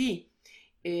 dentro de ti.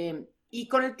 Y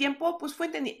con el tiempo, pues fue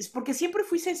entendido, porque siempre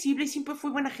fui sensible y siempre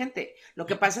fui buena gente. Lo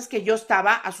que pasa es que yo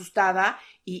estaba asustada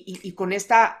y con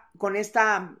esta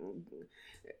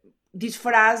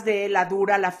disfraz de la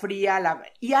dura, la fría,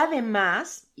 y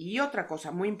además, y otra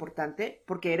cosa muy importante,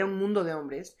 porque era un mundo de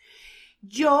hombres,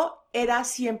 yo era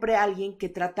siempre alguien que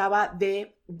trataba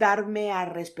de darme a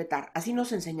respetar. Así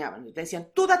nos enseñaban. Te decían,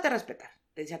 tú date a respetar.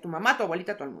 Te decía tu mamá, tu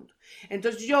abuelita, todo el mundo.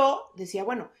 Entonces yo decía,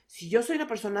 bueno, si yo soy una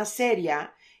persona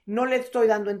seria, no le estoy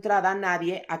dando entrada a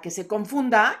nadie a que se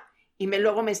confunda y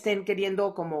luego me estén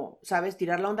queriendo como, ¿sabes?,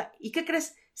 tirar la onda. ¿Y qué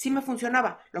crees? Sí me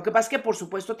funcionaba. Lo que pasa es que, por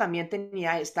supuesto, también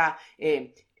tenía esta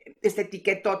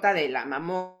etiquetota de la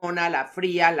mamona, la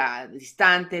fría, la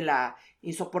distante, la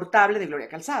insoportable de Gloria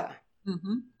Calzada.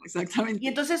 Y Exactamente.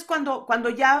 entonces cuando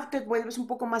ya te vuelves un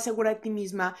poco más segura de ti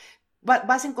misma,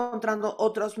 vas encontrando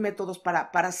otros métodos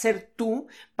para ser tú,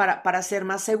 para ser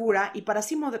más segura y para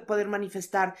así poder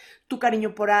manifestar tu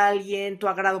cariño por alguien, tu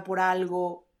agrado por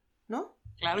algo, ¿no?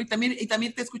 Claro, y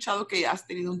también te he escuchado que has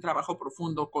tenido un trabajo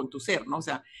profundo con tu ser, ¿no? O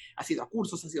sea, has ido a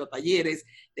cursos, has ido a talleres,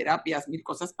 terapias, mil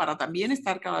cosas, para también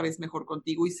estar cada vez mejor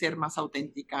contigo y ser más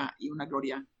auténtica y una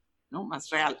Gloria, ¿no? Más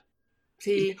real. Y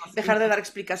Sí, dejar de dar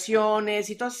explicaciones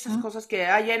y todas esas cosas que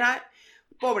hay era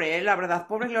pobre, la verdad,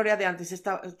 pobre Gloria de antes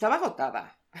estaba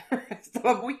agotada.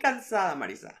 Estaba muy cansada,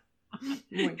 Marisa.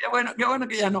 Muy. Qué bueno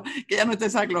que ya no está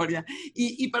esa Gloria.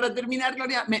 Y para terminar,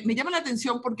 Gloria, me llama la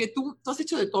atención porque tú has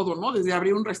hecho de todo, ¿no? Desde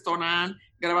abrir un restaurante,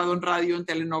 grabado en radio, en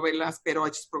telenovelas, pero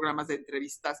hecho programas de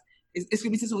entrevistas,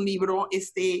 escribiste un libro,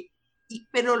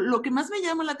 pero lo que más me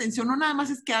llama la atención no nada más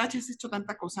es que hayas hecho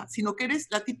tanta cosa, sino que eres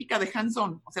la típica de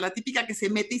hands-on, o sea, la típica que se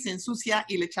mete y se ensucia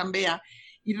y le chambea.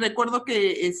 Y recuerdo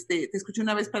que te escuché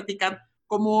una vez platicar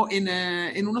como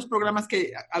en unos programas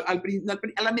que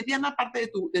a la mediana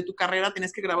parte de tu carrera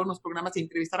tenías que grabar unos programas y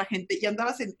entrevistar a gente y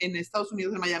andabas en Estados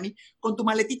Unidos, en Miami, con tu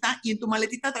maletita y en tu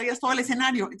maletita traías todo el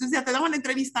escenario. Entonces ya te daban la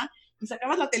entrevista y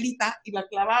sacabas la telita y la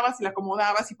clavabas y la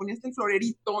acomodabas y ponías el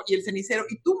florerito y el cenicero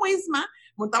y tú misma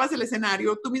montabas el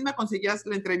escenario, tú misma conseguías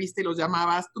la entrevista y los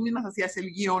llamabas, tú misma hacías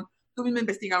el guión, tú misma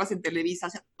investigabas en Televisa, o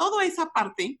sea, toda esa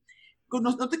parte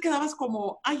no te quedabas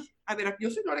como, ay, a ver, yo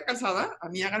soy Gloria Calzada, a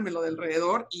mí háganmelo de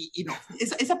alrededor y no.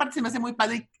 Esa parte se me hace muy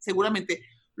padre y seguramente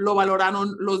lo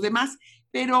valoraron los demás,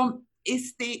 pero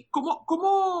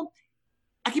 ¿cómo?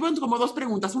 Aquí van como dos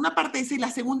preguntas. Una parte es, y la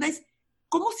segunda es,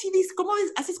 ¿cómo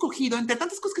has escogido entre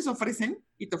tantas cosas que se ofrecen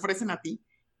y te ofrecen a ti?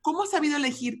 ¿Cómo has sabido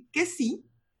elegir qué sí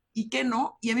y qué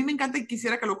no? Y a mí me encanta y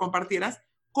quisiera que lo compartieras.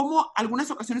 Como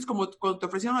algunas ocasiones, como cuando te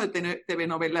ofrecieron de TV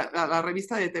Novela, la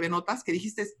revista de TV Notas, que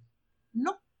dijiste,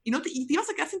 no, y te ibas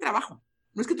a quedar sin trabajo.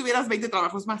 No es que tuvieras 20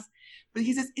 trabajos más, pero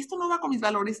dijiste, esto no va con mis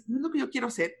valores, no es lo que yo quiero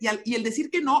hacer. Y el decir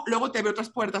que no, luego te abre otras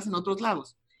puertas en otros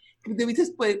lados. Te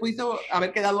hubieses podido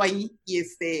haber quedado ahí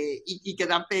y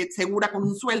quedarte segura con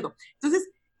un sueldo.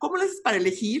 Entonces, ¿cómo le haces para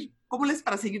elegir? ¿Cómo le haces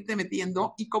para seguirte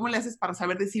metiendo? ¿Y cómo le haces para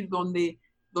saber decir dónde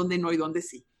no y dónde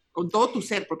sí? Con todo tu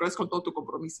ser, porque lo es con todo tu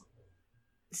compromiso.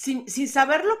 Sin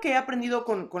saber lo que he aprendido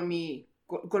con mi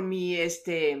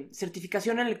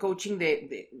certificación en el coaching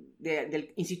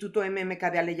del Instituto MMK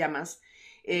de Ale Llamas,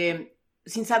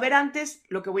 sin saber antes,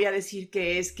 lo que voy a decir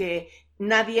que es que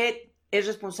nadie es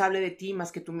responsable de ti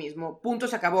más que tú mismo. Punto,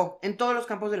 se acabó. En todos los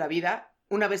campos de la vida,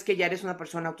 una vez que ya eres una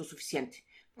persona autosuficiente.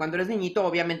 Cuando eres niñito,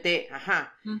 obviamente,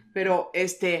 ajá. Pero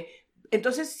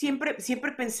entonces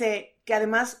siempre pensé que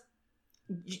además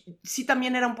sí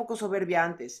también era un poco soberbia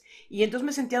antes. Y entonces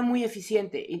me sentía muy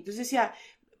eficiente. Y entonces decía,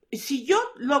 si yo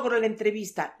logro la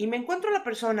entrevista y me encuentro a la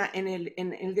persona en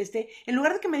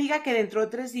lugar de que me diga que dentro de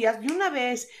 3 días, de una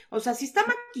vez, o sea, si está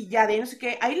maquillada y no sé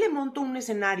qué, ahí le monto un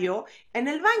escenario en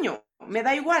el baño. Me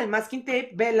da igual, masking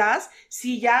tape, velas,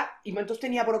 silla, y entonces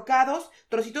tenía brocados,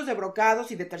 trocitos de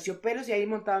brocados y de terciopelos, y ahí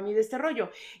montaba mi de este rollo.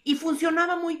 Y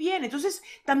funcionaba muy bien. Entonces,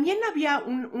 también había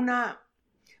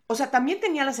o sea, también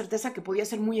tenía la certeza que podía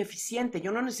ser muy eficiente.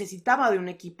 Yo no necesitaba de un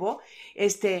equipo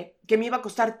que me iba a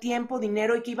costar tiempo,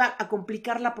 dinero y que iba a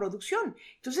complicar la producción.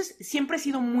 Entonces, siempre he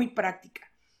sido muy práctica.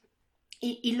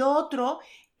 Y lo otro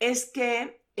es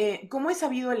que, ¿cómo he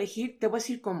sabido elegir? Te voy a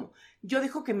decir cómo. Yo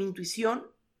dejo que mi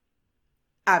intuición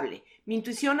hable. Mi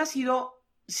intuición ha sido,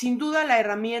 sin duda, la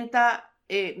herramienta,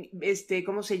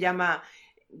 ¿cómo se llama?,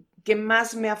 que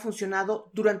más me ha funcionado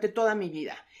durante toda mi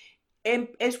vida.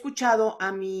 he escuchado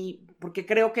a mí, porque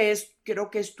creo que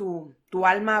es tu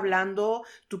alma hablando,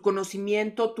 tu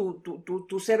conocimiento,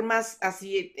 tu ser más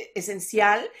así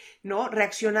esencial, ¿no?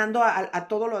 Reaccionando a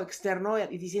todo lo externo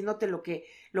y diciéndote lo que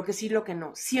sí, lo que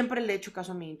no. Siempre le he hecho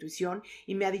caso a mi intuición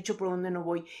y me ha dicho por dónde no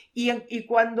voy. Y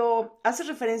cuando haces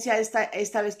referencia a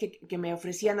esta vez que me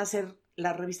ofrecían hacer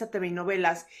la revista TV y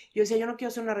Novelas, yo decía, yo no quiero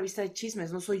hacer una revista de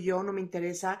chismes, no soy yo, no me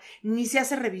interesa, ni se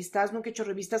hace revistas, nunca he hecho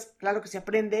revistas, claro que se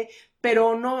aprende,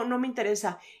 pero no me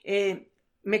interesa.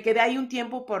 Me quedé ahí un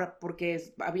tiempo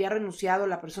porque había renunciado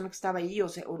la persona que estaba ahí, o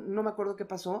sea, no me acuerdo qué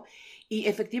pasó, y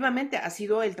efectivamente ha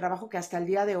sido el trabajo que hasta el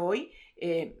día de hoy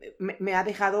me ha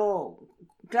dejado,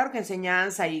 claro que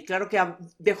enseñanza y claro que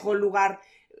dejó lugar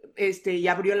y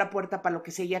abrió la puerta para lo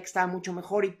que seguía que estaba mucho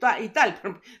mejor y tal,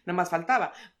 nada más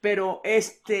faltaba, pero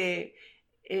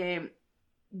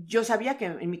yo sabía que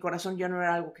en mi corazón yo no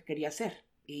era algo que quería hacer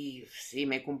y sí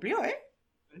me cumplió, ¿eh?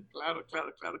 Claro,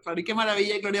 claro, claro, claro. Y qué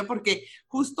maravilla, Gloria, porque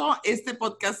justo este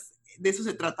podcast de eso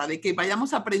se trata, de que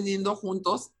vayamos aprendiendo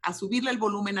juntos a subirle el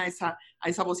volumen a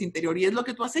esa voz interior. Y es lo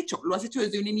que tú has hecho. Lo has hecho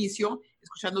desde un inicio,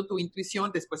 escuchando tu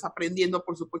intuición, después aprendiendo,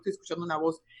 por supuesto, escuchando una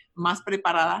voz más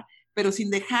preparada, pero sin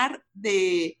dejar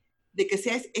de que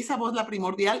sea esa voz la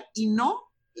primordial y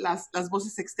no las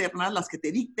voces externas, las que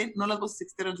te dicten, no las voces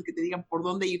externas las que te digan por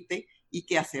dónde irte y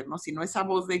qué hacer, ¿no? Sino esa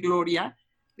voz de Gloria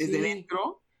desde Sí.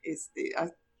 dentro,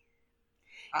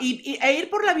 e ir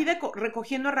por la vida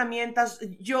recogiendo herramientas.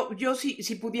 Yo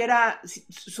si pudiera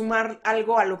sumar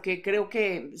algo a lo que creo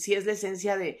que sí es la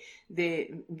esencia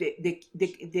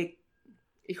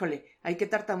híjole, hay que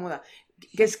tartamuda.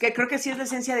 Que creo que sí es la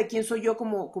esencia de quién soy yo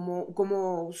como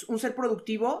un ser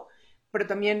productivo, pero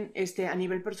también a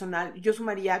nivel personal. Yo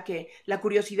sumaría que la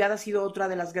curiosidad ha sido otra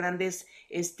de las grandes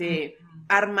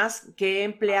armas que he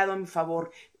empleado a mi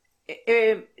favor.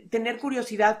 Tener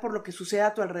curiosidad por lo que sucede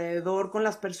a tu alrededor, con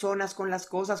las personas, con las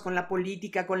cosas, con la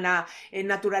política, con la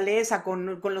naturaleza,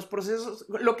 con los procesos,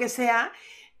 lo que sea.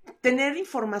 Tener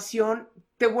información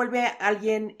te vuelve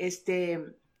alguien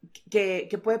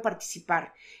que puede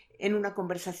participar en una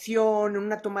conversación, en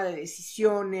una toma de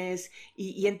decisiones,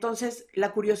 y entonces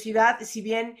la curiosidad, si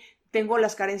bien tengo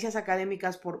las carencias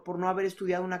académicas por no haber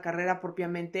estudiado una carrera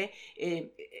propiamente,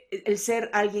 el ser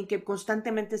alguien que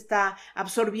constantemente está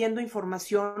absorbiendo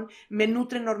información me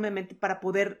nutre enormemente para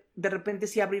poder de repente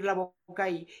sí abrir la boca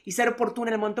y ser oportuno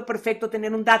en el momento perfecto,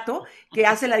 tener un dato que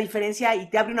hace la diferencia y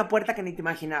te abre una puerta que ni te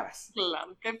imaginabas.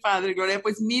 Claro, qué padre, Gloria.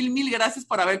 Pues mil gracias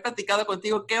por haber platicado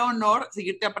contigo. Qué honor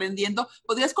seguirte aprendiendo.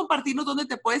 ¿Podrías compartirnos dónde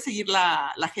te puede seguir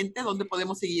la gente? ¿Dónde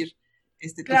podemos seguir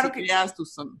claro tus ideas,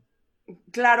 tus...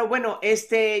 Claro, bueno,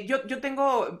 yo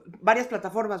tengo varias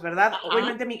plataformas, ¿verdad? Ajá.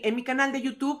 Obviamente en mi canal de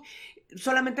YouTube,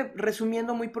 solamente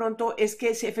resumiendo muy pronto, es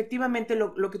que efectivamente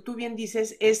lo que tú bien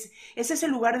dices es ese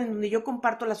lugar en donde yo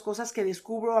comparto las cosas que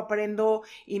descubro, aprendo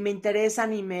y me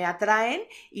interesan y me atraen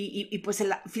y pues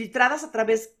filtradas a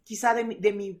través quizá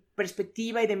de mi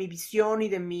perspectiva y de mi visión y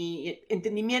de mi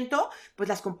entendimiento, pues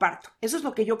las comparto. Eso es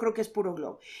lo que yo creo que es Puro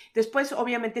Glow. Después,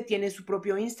 obviamente, tiene su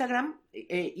propio Instagram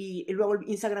y luego el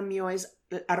Instagram mío es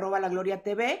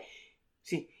 @lagloriatv.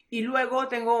 Sí. Y luego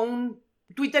tengo un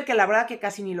Twitter que la verdad que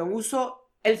casi ni lo uso.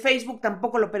 El Facebook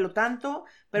tampoco lo pelo tanto,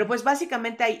 pero pues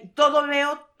básicamente ahí todo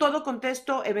leo, todo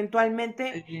contesto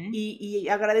eventualmente y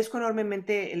agradezco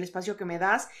enormemente el espacio que me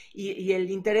das y el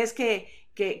interés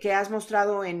que has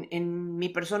mostrado en mi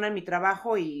persona, en mi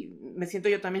trabajo, y me siento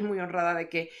yo también muy honrada de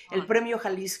que el Premio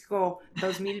Jalisco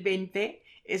 2020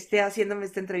 esté haciéndome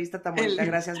esta entrevista tan bonita.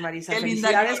 Gracias, Marisa.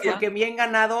 Felicidades, porque bien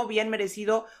ganado, bien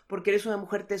merecido, porque eres una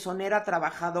mujer tesonera,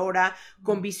 trabajadora,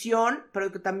 con visión,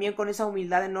 pero que también con esa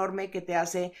humildad enorme que te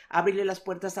hace abrirle las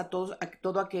puertas a todo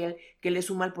aquel que le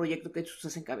suma al proyecto que tú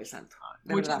estás encabezando.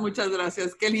 Muchas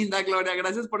gracias. Qué linda, Gloria.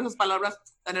 Gracias por esas palabras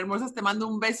tan hermosas. Te mando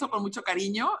un beso con mucho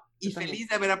cariño y feliz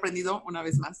de haber aprendido una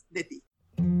vez más de ti.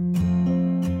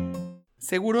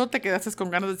 Seguro te quedaste con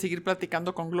ganas de seguir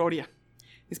platicando con Gloria.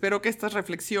 Espero que estas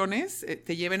reflexiones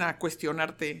te lleven a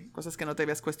cuestionarte cosas que no te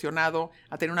habías cuestionado,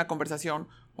 a tener una conversación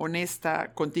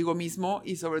honesta contigo mismo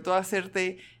y sobre todo a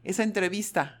hacerte esa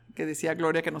entrevista que decía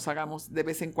Gloria que nos hagamos de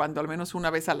vez en cuando, al menos una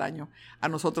vez al año, a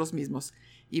nosotros mismos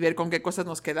y ver con qué cosas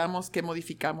nos quedamos, qué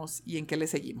modificamos y en qué le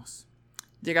seguimos.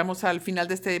 Llegamos al final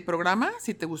de este programa.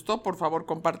 Si te gustó, por favor,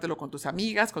 compártelo con tus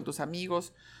amigas, con tus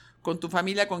amigos, con tu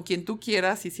familia, con quien tú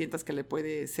quieras y sientas que le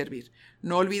puede servir.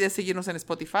 No olvides seguirnos en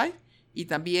Spotify. Y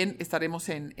también estaremos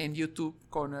en YouTube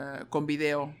con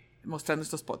video mostrando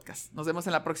estos podcasts. Nos vemos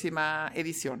en la próxima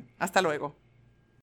edición. Hasta luego.